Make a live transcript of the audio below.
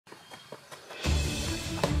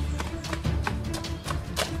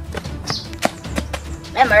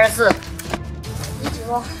M24。你记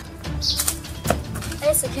住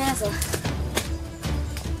 ，S cancel。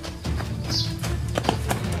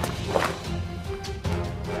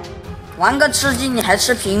玩个吃鸡，你还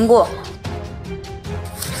吃苹果？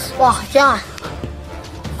哇，香啊！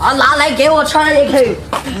啊，拿来给我尝一口，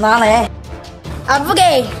拿来。啊，不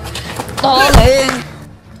给。拿来。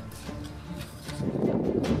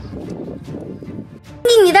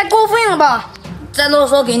你太过分了吧！再啰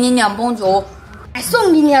嗦，给你2蹦脚。哎，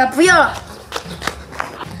送给你了，不要了。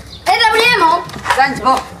AWM， 站住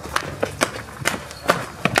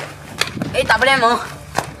！AWM。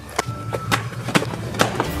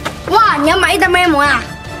哇，你要买AWM啊？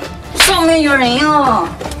上面有人啊！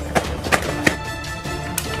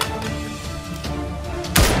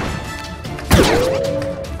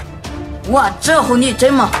哇，这红绿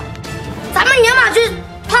针嘛！咱们两马去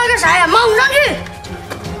拍个啥呀？猛上去！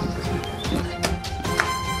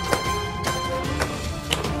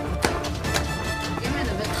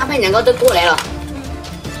他们2个都过来了。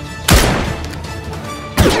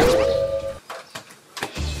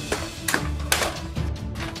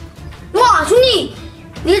哇，兄弟，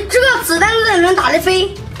你这个子弹都能打得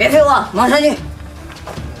飞！别废话，马上去！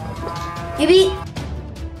牛逼！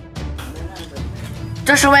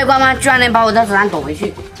这是外挂吗？居然能把我的子弹躲回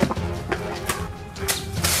去！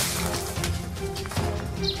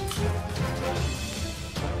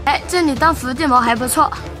哎，这里当伏地魔还不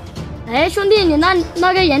错。哎，兄弟，你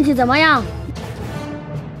那个掩体怎么样？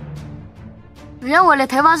主任，我的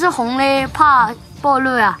头发是红的，怕暴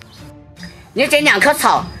露呀。你剪2棵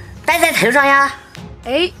草戴在头上呀。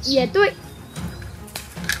哎，也对，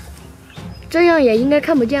这样也应该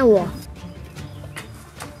看不见我。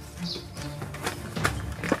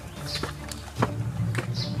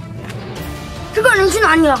这个人去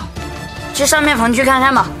哪里了？去上面棚去看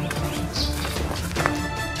看吧。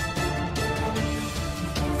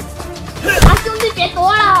啊，兄弟别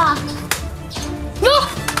躲了！哟！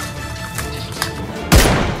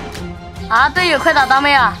啊，队友快打到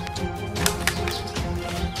没有？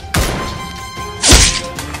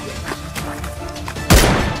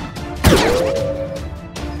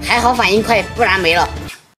还好反应快，不然没了。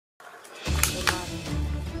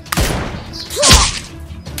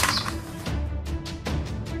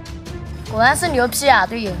果然是牛批啊，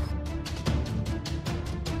队友！